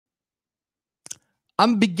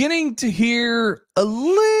I'm beginning to hear a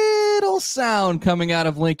little sound coming out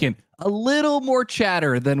of Lincoln, a little more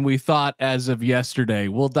chatter than we thought as of yesterday.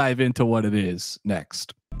 We'll dive into what it is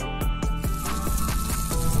next.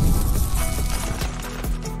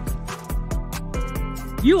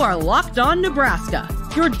 You are Locked On Nebraska,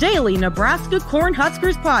 your daily Nebraska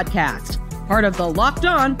Cornhuskers podcast, part of the Locked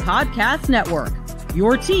On Podcast Network,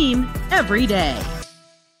 your team every day.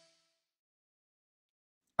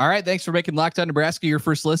 All right. Thanks for making Locked On Nebraska your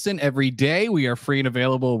first listen every day. We are free and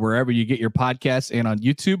available wherever you get your podcasts and on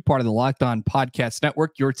YouTube, part of the Locked On Podcast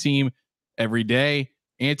Network, your team every day.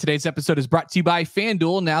 And today's episode is brought to you by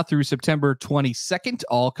FanDuel. Now through September 22nd,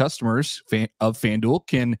 all customers of FanDuel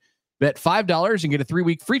can bet $5 and get a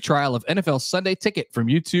 3-week free trial of NFL Sunday Ticket from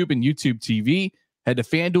YouTube and YouTube TV. Head to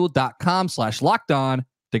FanDuel.com/lockedon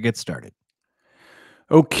to get started.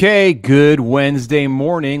 Okay, good Wednesday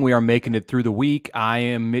morning. We are making it through the week. I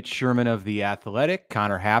am Mitch Sherman of The Athletic.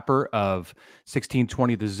 Connor Happer of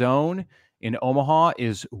 1620 The Zone in Omaha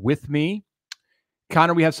is with me.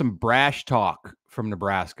 Connor, we have some brash talk from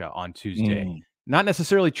Nebraska on Tuesday. Not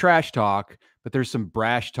necessarily trash talk, but there's some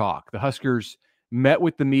brash talk. The Huskers met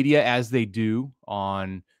with the media as they do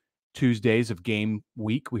on Tuesdays of game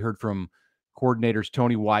week. We heard from coordinators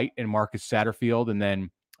Tony White and Marcus Satterfield, and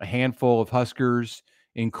then a handful of Huskers,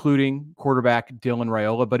 including quarterback Dylan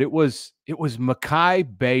Raiola. But it was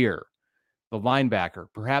Mikai Gbayor, the linebacker,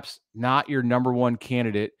 perhaps not your number one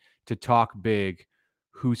candidate to talk big,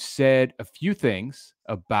 who said a few things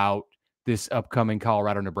about this upcoming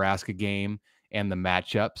Colorado-Nebraska game and the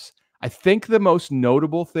matchups. I think the most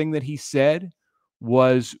notable thing that he said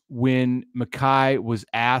was when Mikai was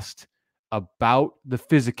asked about the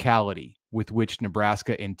physicality with which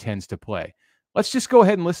Nebraska intends to play. Let's just go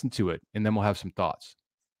ahead and listen to it, and then we'll have some thoughts.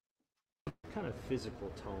 What kind of physical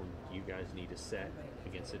tone do you guys need to set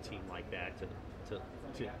against a team like that to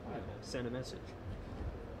send a message?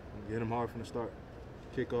 Get them hard from the start.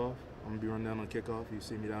 Kickoff. I'm going to be running down on kickoff. You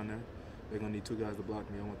see me down there. They're going to need 2 guys to block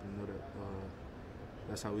me. I want them to know that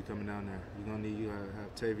that's how we coming down there. You got to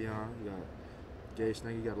have Tavion. You got Gage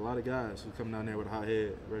Snake. You got a lot of guys who come down there with a hot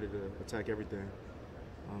head, ready to attack everything.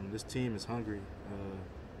 This team is hungry.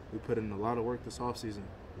 We put in a lot of work this offseason.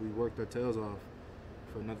 We worked our tails off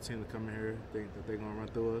for another team to come in here, think that they're going to run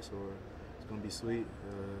through us or it's going to be sweet.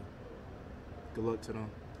 Good luck to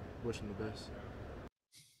them. Wish them the best.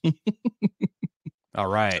 All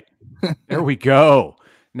right. There we go.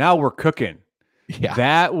 Now we're cooking. Yeah.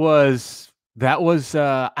 That was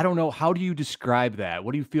I don't know. How do you describe that?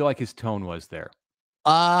 What do you feel like his tone was there?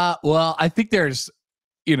 Well, I think there's,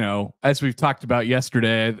 as we've talked about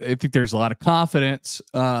yesterday, I think there's a lot of confidence,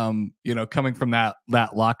 coming from that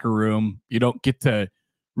locker room. You don't get to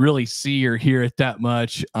really see or hear it that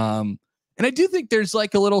much. And I do think there's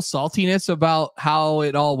like a little saltiness about how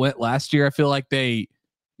it all went last year. I feel like they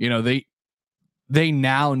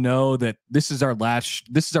now know that this is our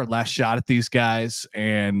last shot at these guys.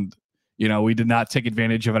 And, we did not take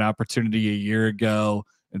advantage of an opportunity a year ago.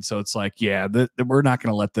 And so it's like, yeah, we're not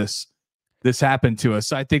going to let this happen to us.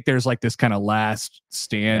 So I think there's like this kind of last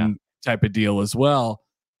stand type of deal as well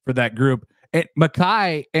for that group. And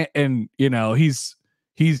Mikai, and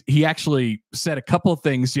he actually said a couple of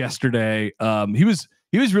things yesterday. He was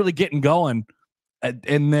really getting going,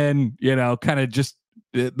 and then kind of just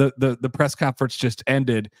the press conference just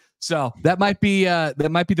ended. So that might be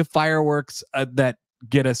the fireworks that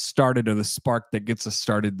get us started, or the spark that gets us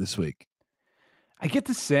started this week. I get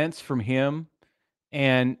the sense from him,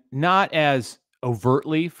 and not as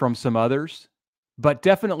overtly from some others, but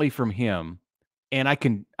definitely from him. And I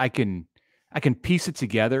can piece it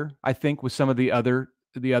together, I think, with some of the other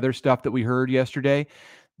stuff that we heard yesterday,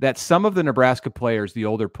 that some of the Nebraska players, the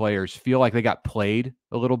older players, feel like they got played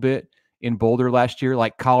a little bit in Boulder last year.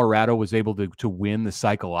 Like Colorado was able to win the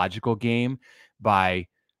psychological game by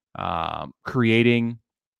creating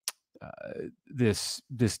this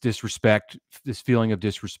disrespect, this feeling of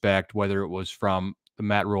disrespect, whether it was from the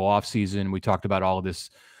Matt Rhule offseason. We talked about all of this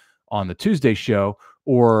on the Tuesday show,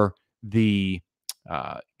 or the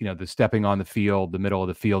stepping on the field, the middle of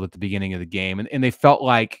the field at the beginning of the game. And they felt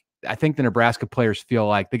like, I think the Nebraska players feel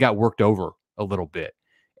like they got worked over a little bit,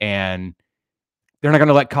 and they're not going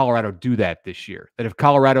to let Colorado do that this year. That if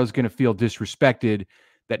Colorado is going to feel disrespected,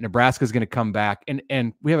 that Nebraska is going to come back.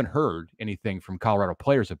 And we haven't heard anything from Colorado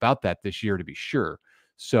players about that this year, to be sure.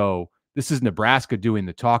 So this is Nebraska doing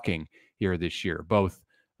the talking here this year, both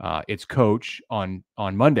its coach on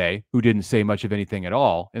Monday, who didn't say much of anything at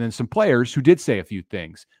all, and then some players who did say a few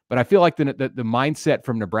things. But I feel like the mindset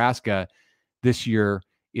from Nebraska this year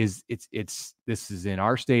is this is in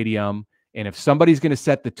our stadium, And if somebody's going to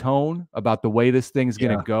set the tone about the way this thing's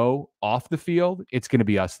going to go off the field, it's going to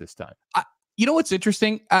be us this time. You know what's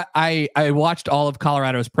interesting? I watched all of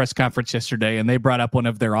Colorado's press conference yesterday, and they brought up one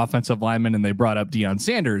of their offensive linemen, and they brought up Deion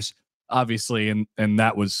Sanders, obviously, and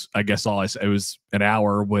that was, I guess, it was an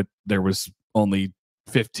hour. There was only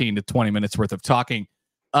 15 to 20 minutes worth of talking,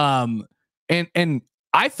 and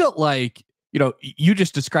I felt like, you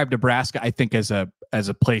just described Nebraska, I think, as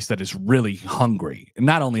a place that is really hungry, and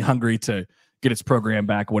not only hungry to get its program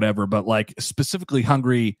back, whatever, but like specifically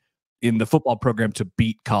hungry in the football program to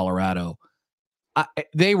beat Colorado.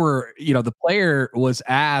 They were, the player was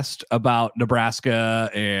asked about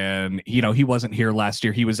Nebraska, and he wasn't here last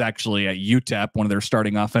year. He was actually at UTEP, one of their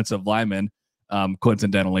starting offensive linemen,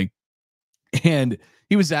 coincidentally, and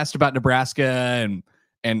he was asked about Nebraska,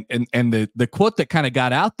 and the quote that kind of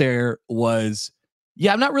got out there was,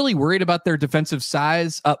 "Yeah, I'm not really worried about their defensive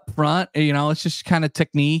size up front. It's just kind of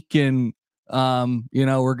technique, and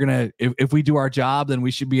we're gonna if we do our job, then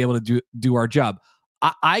we should be able to do our job."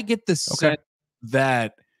 I get the sense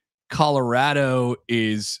that Colorado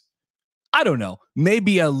is, I don't know,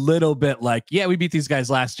 maybe a little bit like, yeah, we beat these guys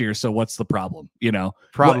last year, so what's the problem?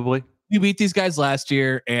 Probably. We beat these guys last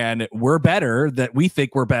year, and we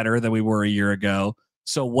think we're better than we were a year ago.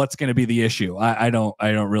 So what's going to be the issue? I don't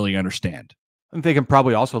really understand. And they can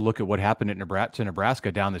probably also look at what happened at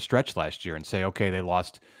Nebraska down the stretch last year and say, okay, they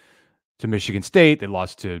lost to Michigan State, they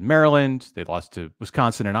lost to Maryland, they lost to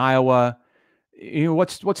Wisconsin and Iowa.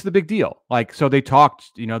 What's the big deal? Like, so they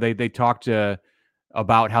talked, they talked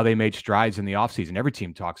about how they made strides in the offseason. Every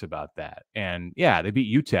team talks about that. And yeah, they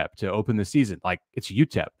beat UTEP to open the season. Like, it's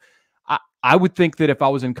UTEP. I would think that if I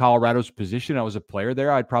was in Colorado's position, I was a player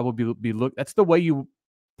there, I'd probably that's the way you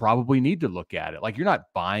probably need to look at it. Like, you're not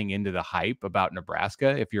buying into the hype about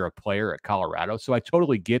Nebraska if you're a player at Colorado. So I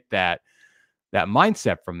totally get that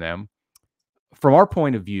mindset from them. From our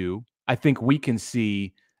point of view, I think we can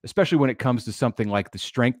see, especially when it comes to something like the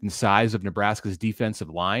strength and size of Nebraska's defensive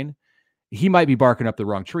line, he might be barking up the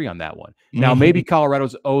wrong tree on that one. Now, maybe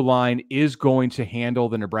Colorado's O-line is going to handle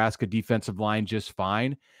the Nebraska defensive line just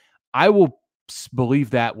fine. I will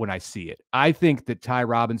believe that when I see it. I think that Ty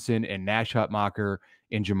Robinson and Nash Hutmacher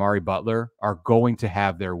and Jamari Butler are going to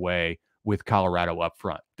have their way with Colorado up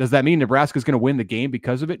front. Does that mean Nebraska is going to win the game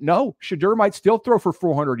because of it? No. Shedeur might still throw for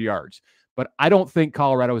 400 yards, but I don't think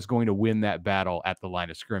Colorado is going to win that battle at the line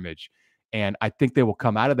of scrimmage. And I think they will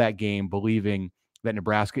come out of that game believing that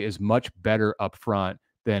Nebraska is much better up front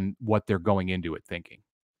than what they're going into it thinking.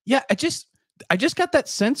 Yeah, I just got that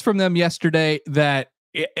sense from them yesterday that,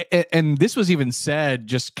 and this was even said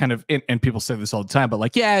just kind of, and people say this all the time, but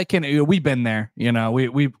like, yeah, we've been there,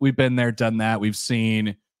 we've been there, done that. We've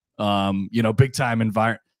seen, big time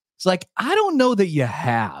environment. It's like, I don't know that you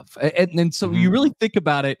have. And so you really think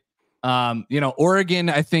about it. Oregon,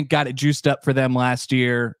 I think, got it juiced up for them last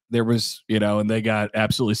year. There was, and they got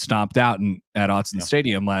absolutely stomped out at Autzen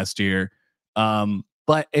Stadium last year.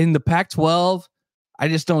 But in the Pac-12, I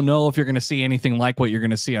just don't know if you're going to see anything like what you're going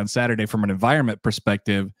to see on Saturday from an environment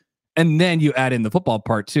perspective. And then you add in the football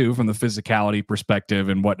part too, from the physicality perspective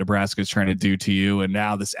and what Nebraska is trying to do to you. And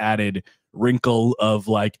now this added wrinkle of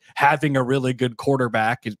like having a really good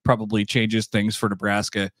quarterback, it probably changes things for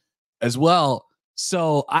Nebraska as well.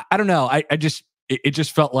 So I don't know. It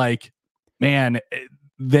just felt like, man,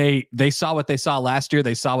 they saw what they saw last year.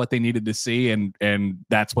 They saw what they needed to see. And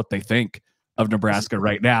that's what they think of Nebraska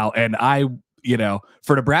right now. And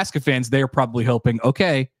for Nebraska fans, they're probably hoping,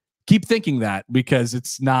 okay, keep thinking that, because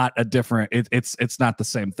it's not it's not the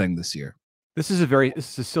same thing this year. This is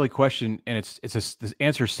a silly question, and the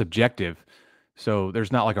answer is subjective. So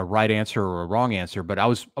there's not like a right answer or a wrong answer, but I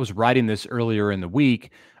was writing this earlier in the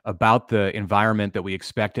week about the environment that we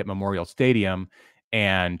expect at Memorial Stadium,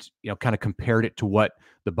 and kind of compared it to what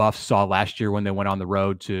the Buffs saw last year when they went on the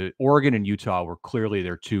road to Oregon and Utah, were clearly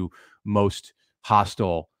their two most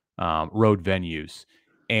hostile road venues.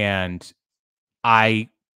 And I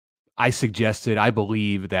suggested, I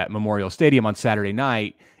believe that Memorial Stadium on Saturday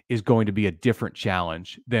night is going to be a different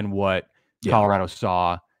challenge than what Colorado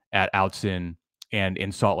saw at Autzen and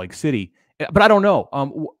in Salt Lake City. But I don't know.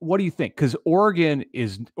 What do you think? Because Oregon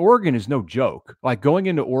is no joke. Like, going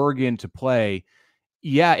into Oregon to play,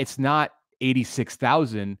 yeah, it's not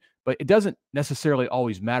 86,000, but it doesn't necessarily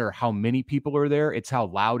always matter how many people are there. It's how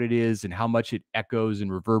loud it is and how much it echoes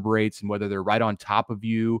and reverberates and whether they're right on top of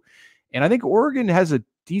you. And I think Oregon has a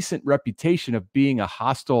decent reputation of being a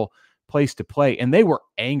hostile place to play. And they were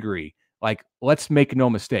angry. Like, let's make no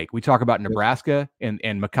mistake. We talk about Nebraska and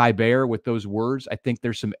Mikai Gbayor with those words. I think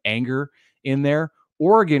there's some anger in there.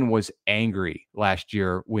 Oregon was angry last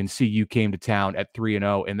year when CU came to town at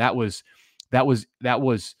 3-0. And that was that was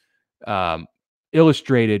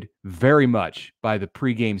illustrated very much by the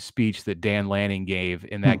pregame speech that Dan Lanning gave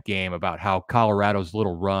in that game about how Colorado's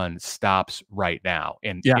little run stops right now.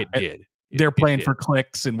 And it did. They're playing for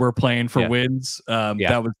clicks and we're playing for wins.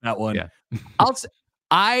 That was that one. Yeah.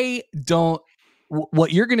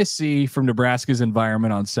 What you're going to see from Nebraska's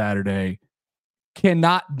environment on Saturday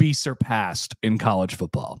cannot be surpassed in college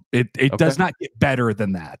football. It does not get better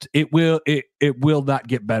than that. It will not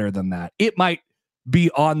get better than that. It might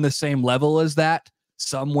be on the same level as that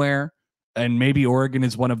somewhere, and maybe Oregon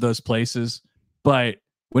is one of those places. But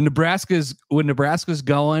when Nebraska's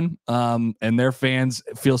going, and their fans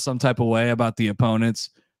feel some type of way about the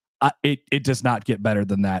opponents, it does not get better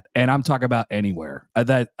than that. And I'm talking about anywhere.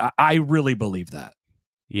 That I really believe that.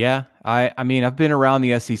 Yeah, I mean, I've been around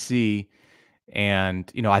the SEC,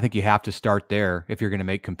 and I think you have to start there if you're going to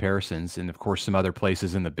make comparisons. And of course, some other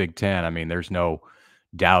places in the Big Ten. I mean, there's no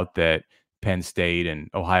doubt that Penn State and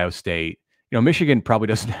Ohio State, Michigan probably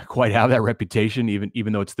doesn't quite have that reputation,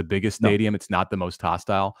 even though it's the biggest stadium. It's not the most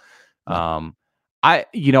hostile. No. I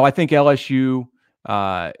think LSU,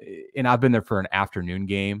 and I've been there for an afternoon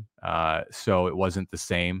game, so it wasn't the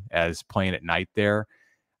same as playing at night there.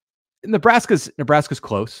 Nebraska's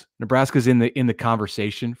close. Nebraska's in the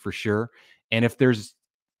conversation for sure. And if there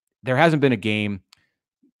hasn't been a game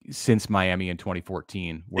since Miami in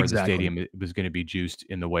 2014 where the stadium was going to be juiced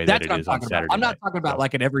in the way that it is on Saturday. I'm not talking about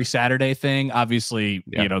like an every Saturday thing. Obviously,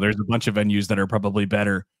 there's a bunch of venues that are probably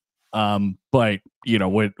better. But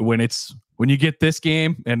when you get this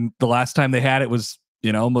game, and the last time they had it was,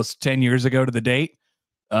 almost 10 years ago to the date.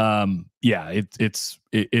 It's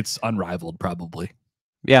unrivaled probably.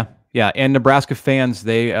 Yeah. Yeah. And Nebraska fans,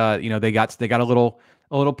 they got a little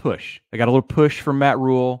push. They got a little push from Matt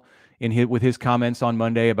Rhule with his comments on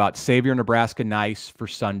Monday about save your Nebraska nice for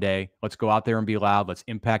Sunday. Let's go out there and be loud. Let's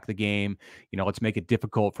impact the game. Let's make it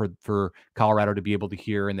difficult for Colorado to be able to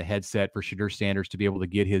hear in the headset, for Shedeur Sanders to be able to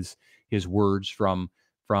get his words from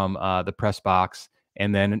the press box.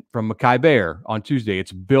 And then from Mikai Gbayor on Tuesday,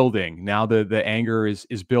 it's building. Now the anger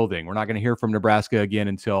is building. We're not going to hear from Nebraska again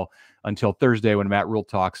until Thursday when Matt Rhule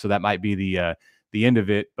talks. So that might be the end of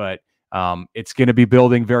it. But it's going to be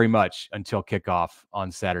building very much until kickoff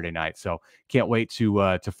on Saturday night. So can't wait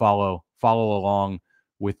to follow along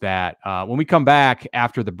with that. When we come back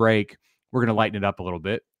after the break, we're going to lighten it up a little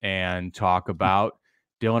bit and talk about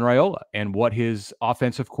Dylan Raiola and what his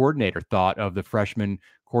offensive coordinator thought of the freshman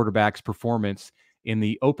quarterback's performance in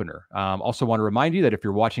the opener. Also want to remind you that if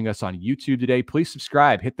you're watching us on YouTube today, please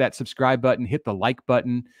subscribe. Hit that subscribe button. Hit the like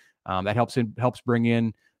button. That helps bring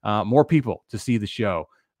in more people to see the show.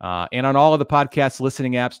 And on all of the podcast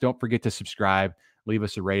listening apps, don't forget to subscribe, leave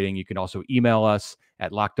us a rating. You can also email us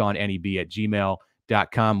at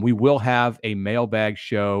lockedonneb@gmail.com. We will have a mailbag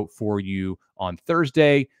show for you on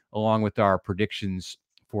Thursday, along with our predictions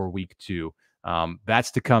for week 2.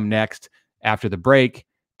 That's to come next after the break.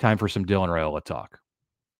 Time for some Dylan Raiola talk.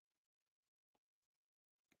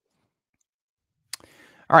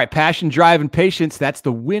 All right, passion, drive, and patience. That's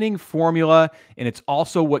the winning formula, and it's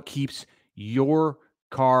also what keeps your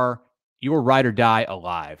car, your ride or die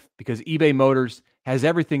alive, because eBay Motors has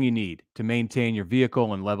everything you need to maintain your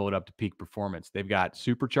vehicle and level it up to peak performance. They've got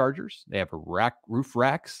superchargers, they have roof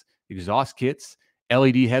racks, exhaust kits,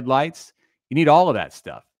 LED headlights. You need all of that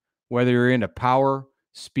stuff. Whether you're into power,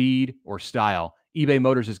 speed, or style, eBay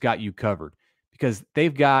Motors has got you covered because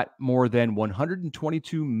they've got more than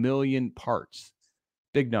 122 million parts.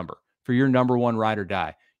 Big number for your number one ride or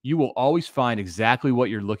die. You will always find exactly what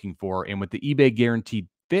you're looking for. And with the eBay Guaranteed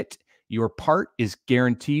Fit, your part is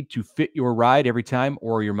guaranteed to fit your ride every time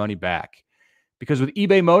or your money back. Because with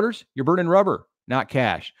eBay Motors, you're burning rubber, not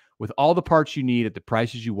cash. With all the parts you need at the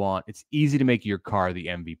prices you want, it's easy to make your car the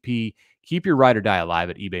MVP. Keep your ride or die alive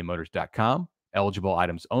at ebaymotors.com. Eligible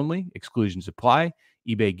items only. Exclusions apply.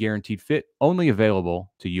 eBay Guaranteed Fit only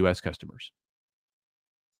available to U.S. customers.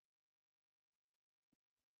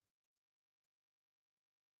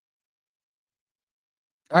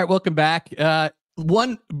 All right, welcome back.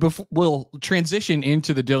 Before we'll transition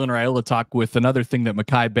into the Dylan Raiola talk with another thing that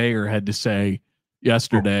Mikai Gbayor had to say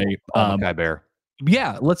yesterday. Mikai Gbayor.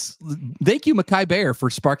 Yeah, thank you, Mikai Gbayor, for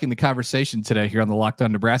sparking the conversation today here on the Locked On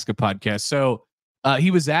Nebraska podcast. So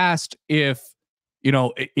he was asked if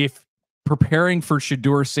preparing for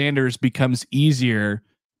Shedeur Sanders becomes easier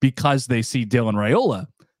because they see Dylan Raiola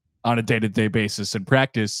on a day-to-day basis in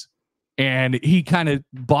practice, and he kind of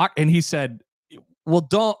balked and he said, well,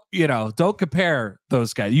 don't compare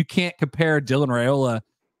those guys. You can't compare Dylan Raiola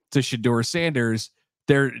to Shedeur Sanders.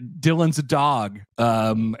 Dylan's a dog,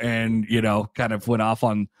 and kind of went off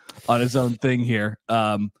on his own thing here.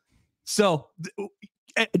 So do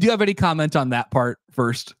you have any comment on that part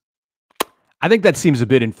first? I think that seems a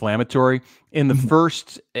bit inflammatory. In the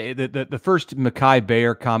first, the first Mikai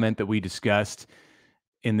Gbayor comment that we discussed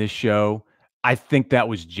in this show, I think that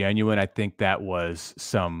was genuine. I think that was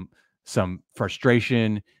some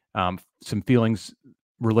frustration, some feelings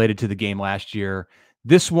related to the game last year.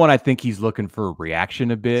 This one, I think he's looking for a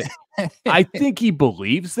reaction a bit. I think he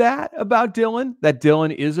believes that about Dylan, that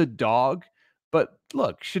Dylan is a dog. But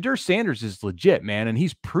look, Shedeur Sanders is legit, man, and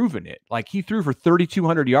he's proven it. Like, he threw for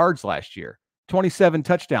 3,200 yards last year, 27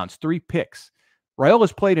 touchdowns, 3 picks.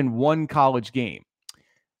 Raiola's played in 1 college game.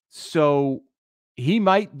 So he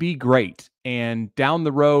might be great. And down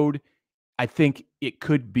the road, I think it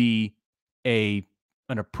could be an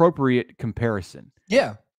appropriate comparison.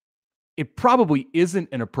 Yeah. It probably isn't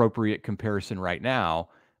an appropriate comparison right now,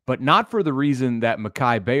 but not for the reason that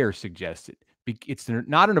Mikai Gbayor suggested. It's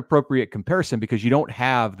not an appropriate comparison because you don't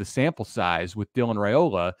have the sample size with Dylan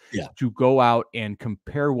Raiola to go out and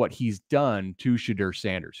compare what he's done to Shedeur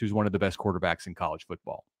Sanders, who's one of the best quarterbacks in college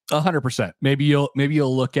football. 100%. Maybe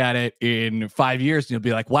you'll look at it in 5 years and you'll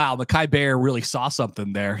be like, wow, Mikai Gbayor really saw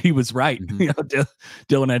something there. He was right.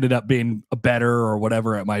 Dylan ended up being a better or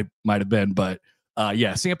whatever it might have been. But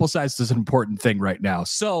sample size is an important thing right now.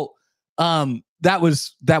 So that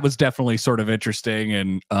was definitely sort of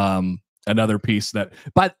interesting. And another piece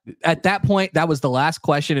but at that point, that was the last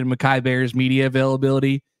question in Mikai Gbayor's media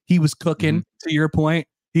availability. He was cooking, to your point.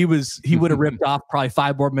 He would have ripped off probably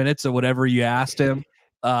 5 more minutes of whatever you asked him.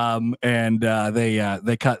 They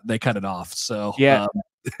cut it off. So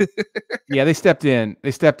they stepped in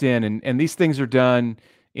and these things are done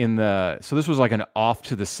so this was like an off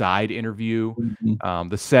to the side interview.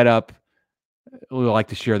 The setup, we like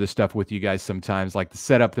to share this stuff with you guys sometimes. Like the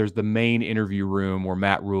setup, there's the main interview room where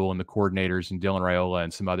Matt Rhule and the coordinators and Dylan Raiola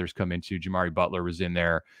and some others come into. Jamari Butler was in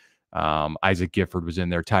there. Isaac Gifford was in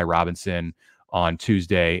there. Ty Robinson on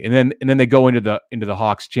Tuesday. And then they go into the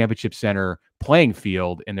Hawks Championship Center playing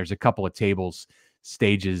field, and there's a couple of small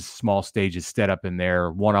stages set up in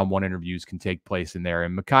there. One-on-one interviews can take place in there.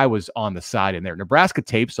 And Mikai was on the side in there. Nebraska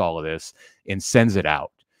tapes all of this and sends it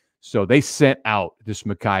out. So they sent out this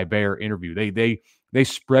Mikai Gbayor interview. They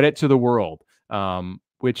spread it to the world,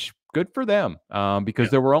 which good for them,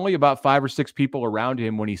 because there were only about 5 or 6 people around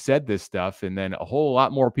him when he said this stuff, and then a whole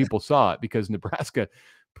lot more people saw it because Nebraska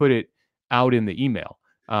put it out in the email.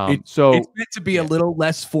 It's meant to be a little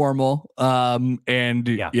less formal, and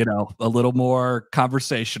a little more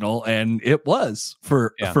conversational, and it was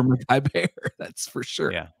for Mikai Gbayor. That's for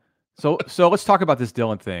sure. Yeah. So let's talk about this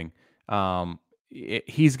Dylan thing.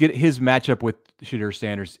 His matchup with Shedeur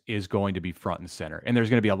Sanders is going to be front and center, and there's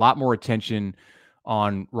going to be a lot more attention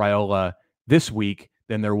on Raiola this week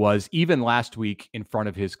than there was even last week in front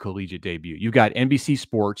of his collegiate debut. You've got NBC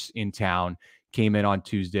Sports in town, came in on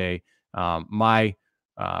Tuesday. My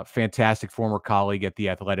fantastic former colleague at The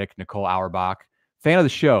Athletic, Nicole Auerbach, fan of the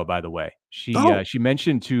show, by the way. She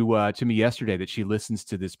mentioned to me yesterday that she listens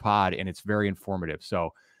to this pod, and it's very informative.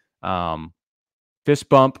 So fist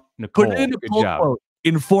bump, Nicole. Put it in a good job. Quote,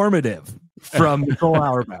 informative from Nicole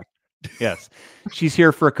Auerbach. Yes. She's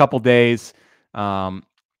here for a couple days, and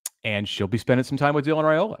she'll be spending some time with Dylan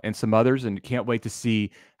Raiola and some others, and can't wait to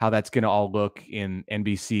see how that's going to all look in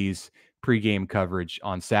NBC's pregame coverage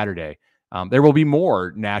on Saturday. There will be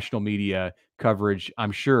more national media coverage,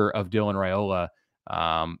 I'm sure, of Dylan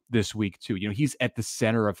Raiola this week too. He's at the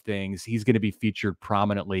center of things. He's going to be featured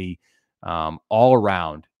prominently all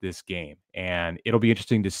around this game, and it'll be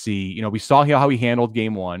interesting to see. We saw how he handled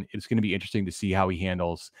game 1. It's going to be interesting to see how he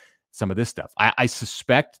handles some of this stuff. I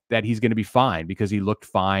suspect that he's going to be fine because he looked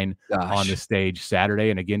fine on the stage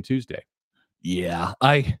Saturday and again Tuesday. Yeah,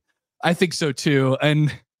 I think so too.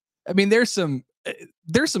 And I mean, there's some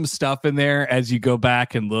stuff in there as you go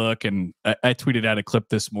back and look. And I tweeted out a clip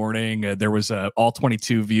this morning. There was a all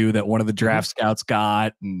 22 view that one of the draft scouts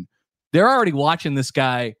got, and they're already watching this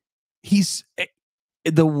guy.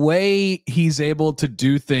 The way he's able to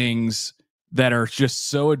do things that are just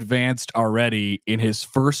so advanced already in his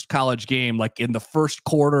first college game, like in the first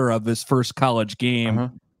quarter of his first college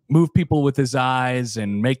game, move people with his eyes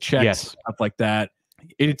and make checks, stuff like that.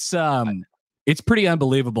 It's pretty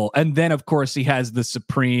unbelievable. And then, of course, he has the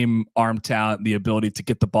supreme arm talent, the ability to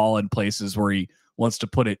get the ball in places where he wants to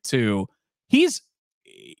put it too. He's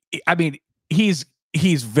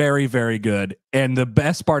very, very good. And the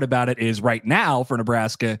best part about it is right now for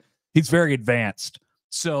Nebraska, he's very advanced.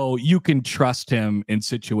 So you can trust him in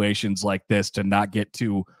situations like this to not get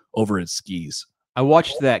too over his skis. I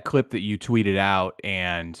watched that clip that you tweeted out,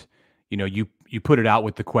 and you put it out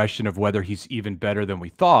with the question of whether he's even better than we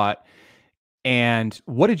thought. And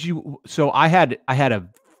what did you? So I had a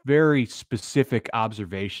very specific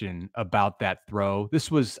observation about that throw.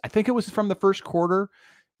 I think it was from the first quarter.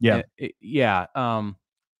 Yeah. Yeah.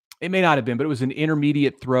 It may not have been, but it was an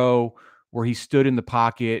intermediate throw where he stood in the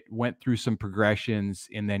pocket, went through some progressions,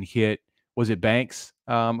 and then hit. Was it Banks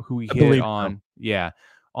who he hit on? So. Yeah,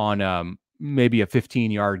 on maybe a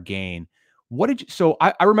 15-yard gain. What did you? So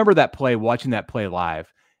I remember that play, watching that play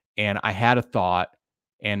live, and I had a thought,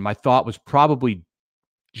 and my thought was probably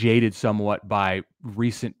jaded somewhat by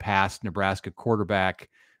recent past Nebraska quarterback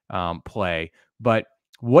play. But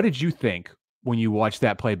what did you think when you watched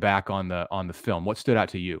that play back on the film? What stood out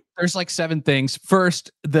to you? There's like 7 things.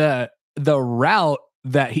 First, the route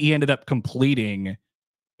that he ended up completing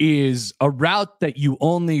is a route that you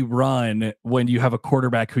only run when you have a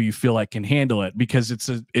quarterback who you feel like can handle it, because it's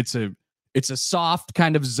a soft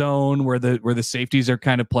kind of zone where the safeties are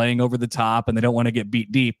kind of playing over the top and they don't want to get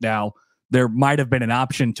beat deep. Now, there might have been an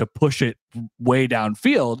option to push it way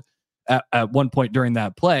downfield at one point during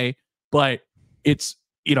that play, but it's,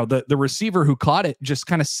 the receiver who caught it just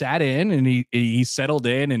kind of sat in and he settled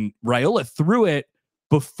in, and Raiola threw it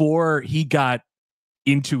before he got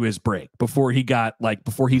into his break, before he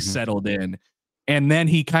settled in. And then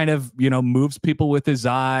he kind of, moves people with his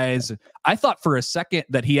eyes. I thought for a second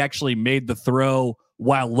that he actually made the throw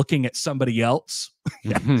while looking at somebody else.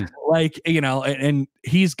 And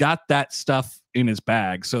he's got that stuff in his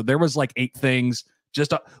bag. So there was like 8 things.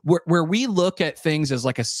 Just where we look at things as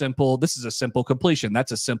like this is a simple completion.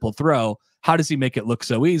 That's a simple throw. How does he make it look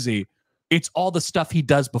so easy? It's all the stuff he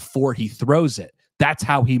does before he throws it. That's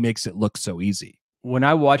how he makes it look so easy. When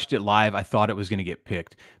I watched it live, I thought it was going to get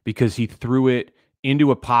picked because he threw it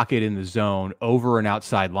into a pocket in the zone over an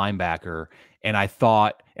outside linebacker. And I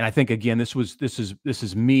think again, this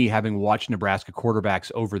is me having watched Nebraska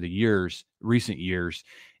quarterbacks over the recent years.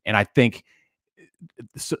 And I think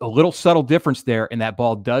a little subtle difference there, and that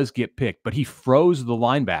ball does get picked, but he froze the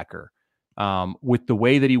linebacker with the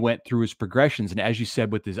way that he went through his progressions. And as you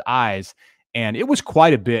said, with his eyes, and it was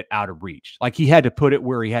quite a bit out of reach. Like he had to put it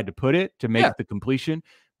where he had to put it to make the completion,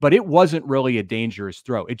 but it wasn't really a dangerous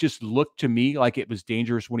throw. It just looked to me like it was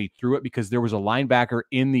dangerous when he threw it because there was a linebacker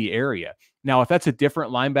in the area. Now, if that's a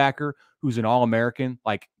different linebacker who's an All-American,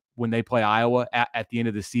 like when they play Iowa at the end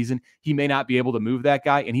of the season, he may not be able to move that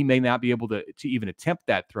guy, and he may not be able to even attempt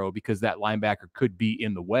that throw because that linebacker could be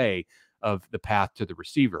in the way of the path to the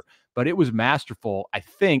receiver. But it was masterful, I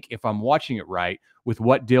think, if I'm watching it right, with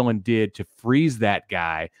what Dylan did to freeze that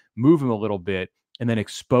guy, move him a little bit, and then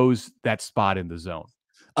expose that spot in the zone.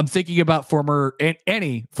 I'm thinking about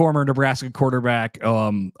any former Nebraska quarterback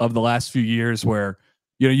of the last few years where,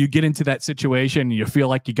 you get into that situation and you feel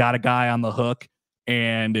like you got a guy on the hook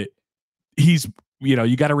and he's,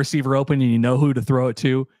 you got a receiver open and you know who to throw it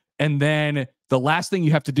to. And then the last thing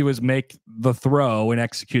you have to do is make the throw and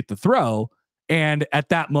execute the throw. And at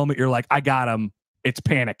that moment, you're like, I got him. It's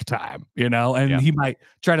panic time, and he might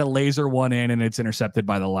try to laser one in and it's intercepted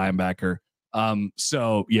by the linebacker.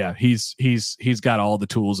 So yeah, he's got all the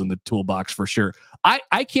tools in the toolbox for sure.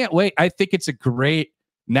 I can't wait. I think it's a great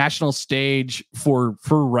national stage for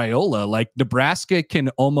Raiola. Like Nebraska can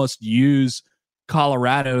almost use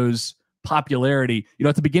Colorado's popularity.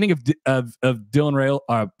 At the beginning of Deion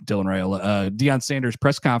Sanders'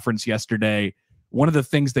 press conference yesterday, one of the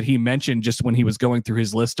things that he mentioned just when he was going through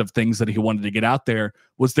his list of things that he wanted to get out there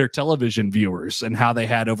was their television viewers and how they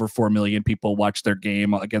had over 4 million people watch their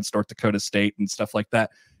game against North Dakota State and stuff like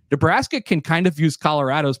that. Nebraska can kind of use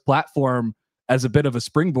Colorado's platform as a bit of a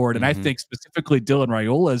springboard. And I think specifically Dylan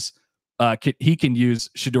Raiola's, he can use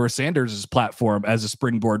Shedeur Sanders' platform as a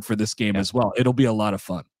springboard for this game as well. It'll be a lot of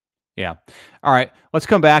fun. Yeah. All right. Let's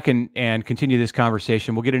come back and continue this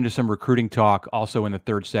conversation. We'll get into some recruiting talk also in the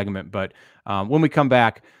third segment. But when we come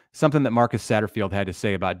back, something that Marcus Satterfield had to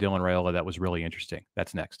say about Dylan Raiola that was really interesting.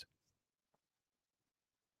 That's next.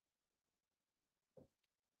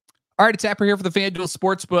 All right. It's Apper here for the FanDuel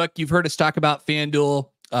Sportsbook. You've heard us talk about FanDuel.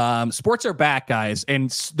 Sports are back, guys. And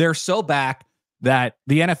they're so back that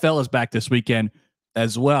the NFL is back this weekend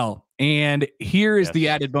as well. And here is the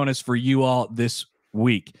added bonus for you all this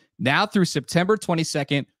week. Now through September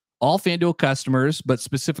 22nd, all FanDuel customers, but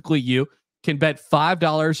specifically you, can bet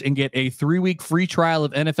 $5 and get a 3-week free trial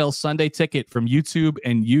of NFL Sunday Ticket from YouTube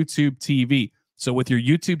and YouTube TV. So with your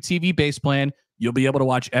YouTube TV base plan, you'll be able to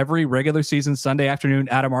watch every regular season Sunday afternoon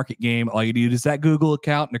out-of-market game. All you need is that Google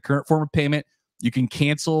account and a current form of payment. You can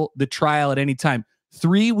cancel the trial at any time.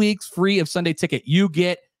 3 weeks free of Sunday Ticket. You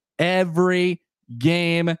get every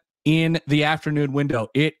game in the afternoon window.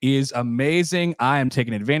 It is amazing. I am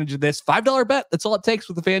taking advantage of this. $5 bet. That's all it takes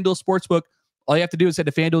with the FanDuel Sportsbook. All you have to do is head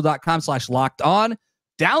to FanDuel.com/lockedon.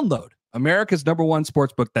 Download America's #1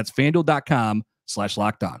 sportsbook. That's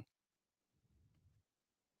FanDuel.com/lockedon.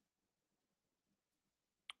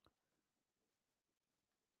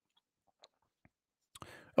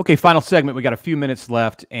 Okay, final segment. We got a few minutes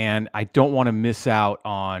left, and I don't want to miss out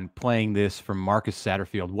on playing this from Marcus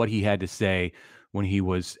Satterfield, what he had to say when he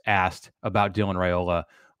was asked about Dylan Raiola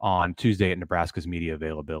on Tuesday at Nebraska's media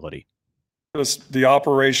availability. The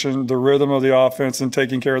operation, the rhythm of the offense, and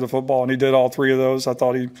taking care of the football, and he did all three of those. I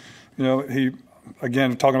thought he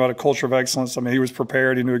again, talking about a culture of excellence. I mean, he was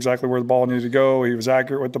prepared. He knew exactly where the ball needed to go. He was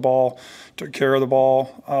accurate with the ball, took care of the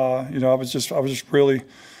ball. I was just really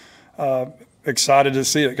excited to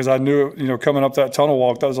see it, because I knew, coming up that tunnel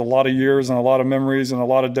walk, that was a lot of years and a lot of memories and a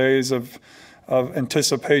lot of days of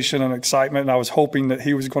anticipation and excitement. And I was hoping that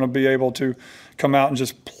he was going to be able to come out and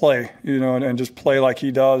just play, and just play like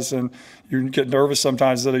he does. And you get nervous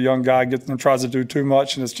sometimes that a young guy gets and tries to do too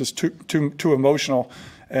much, and it's just too emotional.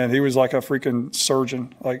 And he was like a freaking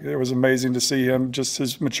surgeon. Like, it was amazing to see him, just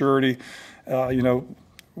his maturity,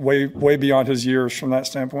 way beyond his years from that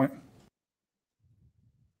standpoint.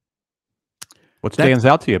 What stands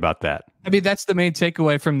out to you about that? I mean, that's the main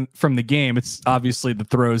takeaway from the game. It's obviously the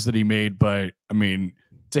throws that he made, but I mean,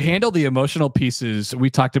 to handle the emotional pieces, we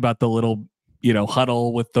talked about the little,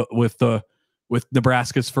 huddle with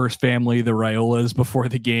Nebraska's first family, the Raiolas, before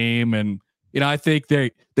the game, and I think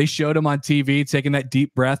they showed him on TV taking that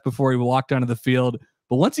deep breath before he walked onto the field.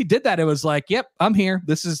 But once he did that, it was like, yep, I'm here.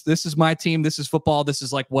 This is my team. This is football. This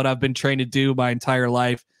is like what I've been trained to do my entire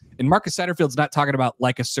life. And Marcus Satterfield's not talking about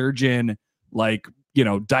like a surgeon, like,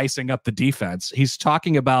 dicing up the defense. He's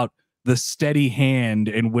talking about the steady hand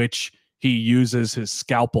in which he uses his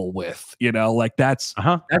scalpel with, like that's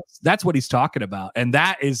what he's talking about. And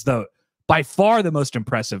that is by far the most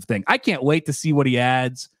impressive thing. I can't wait to see what he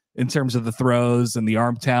adds in terms of the throws and the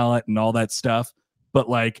arm talent and all that stuff. But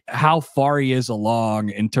like how far he is along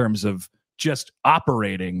in terms of just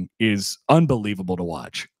operating is unbelievable to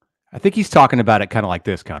watch. I think he's talking about it kind of like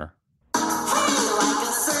this, Connor.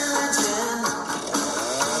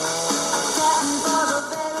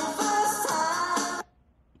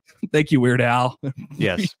 Thank you, Weird Al.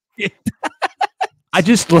 Yes. I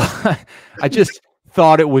just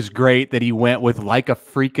thought it was great that he went with like a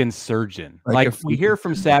freaking surgeon. Like we hear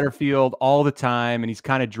from Satterfield all the time, and he's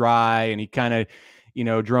kind of dry and he kind of,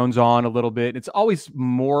 drones on a little bit. It's always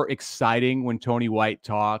more exciting when Tony White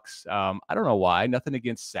talks. I don't know why. Nothing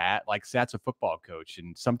against Sat. Like, Sat's a football coach,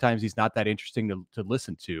 and sometimes he's not that interesting to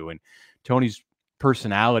listen to. And Tony's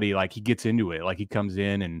personality, like, he gets into it. Like, he comes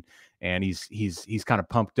in and he's kind of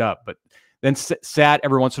pumped up. But then Sat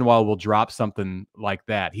every once in a while will drop something like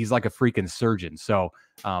that. He's like a freaking surgeon. So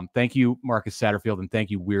thank you, Marcus Satterfield, and thank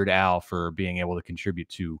you, Weird Al, for being able to contribute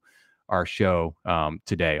to our show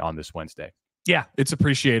today on this Wednesday. Yeah, it's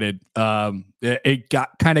appreciated. It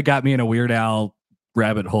got me in a Weird Al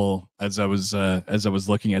rabbit hole as I was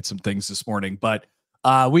looking at some things this morning. But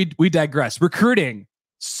we digress. Recruiting.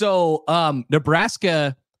 So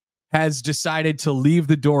Nebraska has decided to leave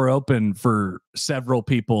the door open for several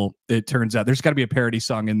people. It turns out there's got to be a parody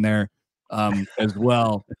song in there as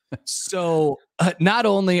well. So not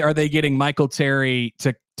only are they getting Michael Terry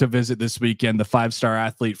to visit this weekend, the 5-star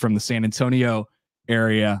athlete from the San Antonio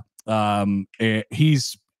area. That's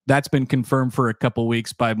been confirmed for a couple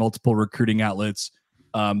weeks by multiple recruiting outlets.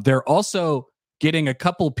 They're also getting a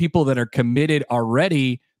couple people that are committed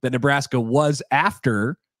already that Nebraska was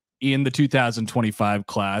after in the 2025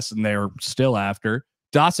 class, and they're still after.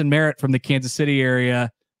 Dawson Merritt from the Kansas City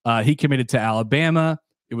area. He committed to Alabama.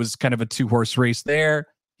 It was kind of a 2-horse race there.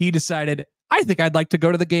 He decided, I think I'd like to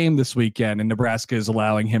go to the game this weekend, and Nebraska is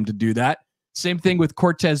allowing him to do that. Same thing with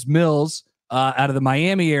Cortez Mills out of the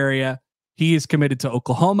Miami area. He is committed to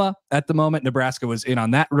Oklahoma at the moment. Nebraska was in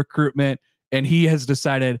on that recruitment, and he has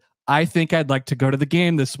decided, I think I'd like to go to the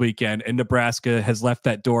game this weekend, and Nebraska has left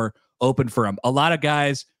that door open for him. A lot of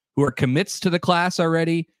guys who are commits to the class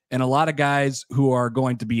already, and a lot of guys who are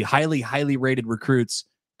going to be highly, highly rated recruits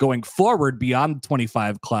going forward beyond the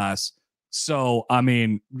 25 class. So, I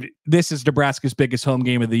mean, this is Nebraska's biggest home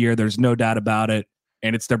game of the year. There's no doubt about it.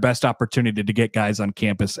 And it's their best opportunity to get guys on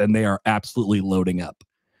campus, and they are absolutely loading up.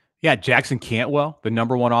 Yeah, Jackson Cantwell, the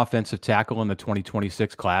 #1 offensive tackle in the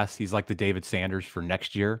 2026 class. He's like the David Sanders for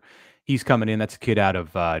next year. He's coming in. That's a kid out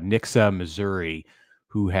of Nixa, Missouri,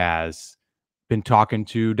 who has been talking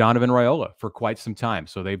to Donovan Raiola for quite some time.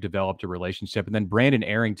 So they've developed a relationship. And then Brandon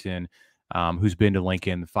Arrington, who's been to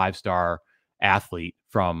Lincoln, the 5-star athlete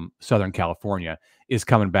from Southern California, is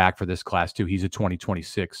coming back for this class too. He's a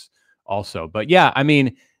 2026 also. But yeah, I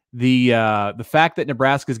mean, the fact that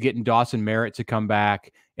Nebraska's getting Dawson Merritt to come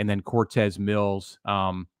back and then Cortez Mills,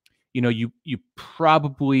 you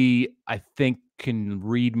probably, I think, can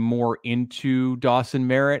read more into Dawson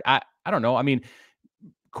Merritt. I don't know. I mean,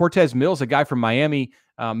 Cortez Mills, a guy from Miami,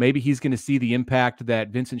 maybe he's going to see the impact that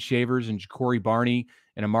Vincent Shavers and Ja'Cory Barney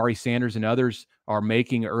and Amari Sanders and others are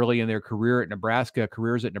making early in their careers at Nebraska,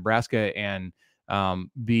 and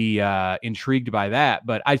be intrigued by that.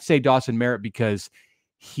 But I'd say Dawson Merritt because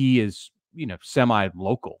he is,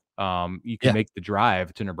 semi-local. You can make the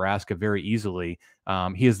drive to Nebraska very easily.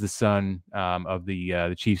 He is the son of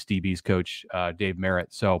the Chiefs DB's coach, Dave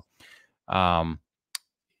Merritt. So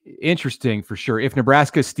interesting for sure. If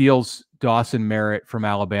Nebraska steals Dawson Merritt from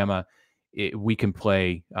Alabama, we can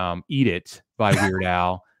play "Eat It" by Weird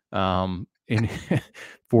Al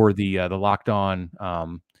for the Locked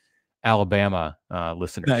On Alabama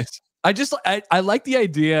listeners. Nice. I like the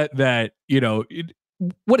idea that,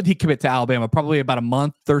 what did he commit to Alabama? Probably about a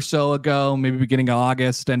month or so ago, maybe beginning of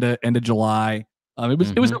August, end of July. It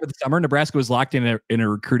was over the summer. Nebraska was locked in a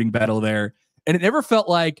recruiting battle there, and it never felt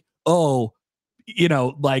like,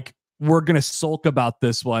 like we're gonna sulk about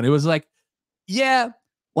this one. It was like, yeah,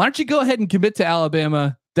 why don't you go ahead and commit to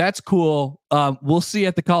Alabama? That's cool. We'll see you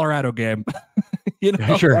at the Colorado game.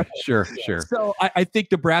 Sure. So I think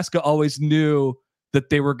Nebraska always knew that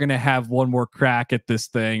they were going to have one more crack at this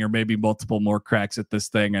thing, or maybe multiple more cracks at this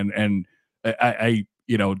thing. And I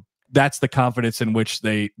that's the confidence in which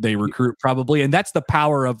they recruit probably. And that's the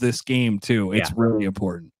power of this game too. It's really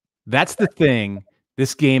important. That's the thing.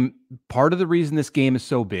 This game, part of the reason this game is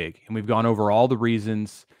so big, and we've gone over all the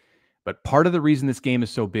reasons, but part of the reason this game is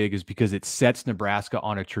so big is because it sets Nebraska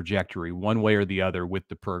on a trajectory one way or the other with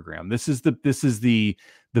the program. This is the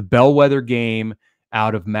bellwether game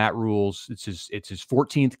out of Matt Rhule's. It's his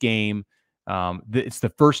 14th game. It's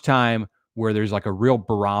the first time where there's like a real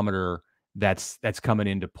barometer that's coming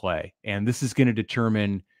into play. And this is going to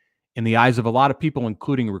determine, in the eyes of a lot of people,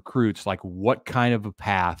 including recruits, like what kind of a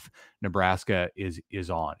path Nebraska is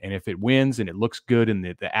on. And if it wins and it looks good and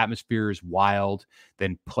the atmosphere is wild,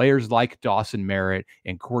 then players like Dawson Merritt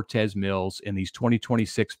and Cortez Mills and these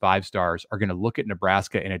 2026 5-stars are going to look at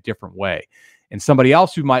Nebraska in a different way. And somebody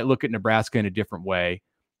else who might look at Nebraska in a different way,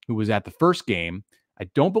 who was at the first game, I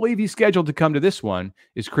don't believe he's scheduled to come to this one,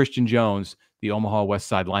 is Christian Jones, the Omaha West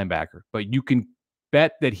Side linebacker. But you can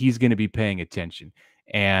bet that he's going to be paying attention.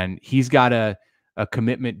 And he's got a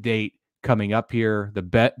commitment date coming up here.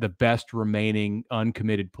 The best remaining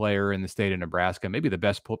uncommitted player in the state of Nebraska, maybe the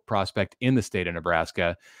best prospect in the state of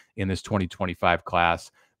Nebraska in this 2025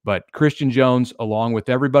 class. But Christian Jones, along with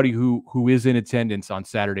everybody who is in attendance on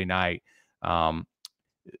Saturday night, the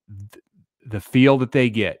feel that they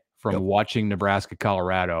get from watching Nebraska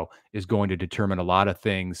Colorado is going to determine a lot of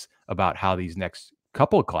things about how these next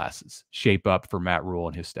couple of classes shape up for Matt Rhule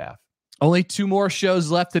and his staff. Only 2 more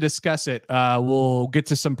shows left to discuss it. We'll get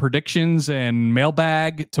to some predictions and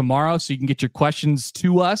mailbag tomorrow, so you can get your questions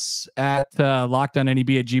to us at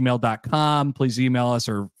lockedonneb@gmail.com. Please email us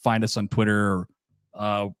or find us on Twitter,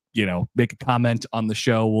 or make a comment on the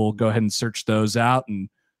show. We'll go ahead and search those out, and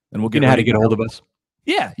we'll get how to get a hold of us.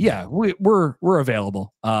 Yeah, we're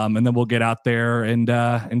available. And then we'll get out there and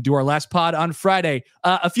do our last pod on Friday.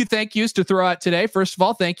 A few thank yous to throw out today. First of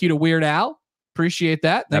all, thank you to Weird Al. Appreciate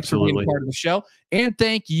that. Thanks for being part of the show. And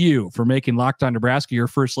thank you for making Locked On Nebraska your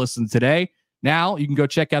first listen today. Now you can go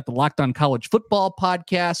check out the Locked On College Football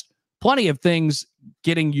podcast. Plenty of things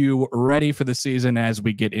getting you ready for the season as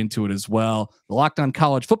we get into it as well. The Locked On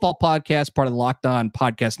College Football podcast, part of the Locked On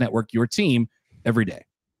Podcast Network, your team every day.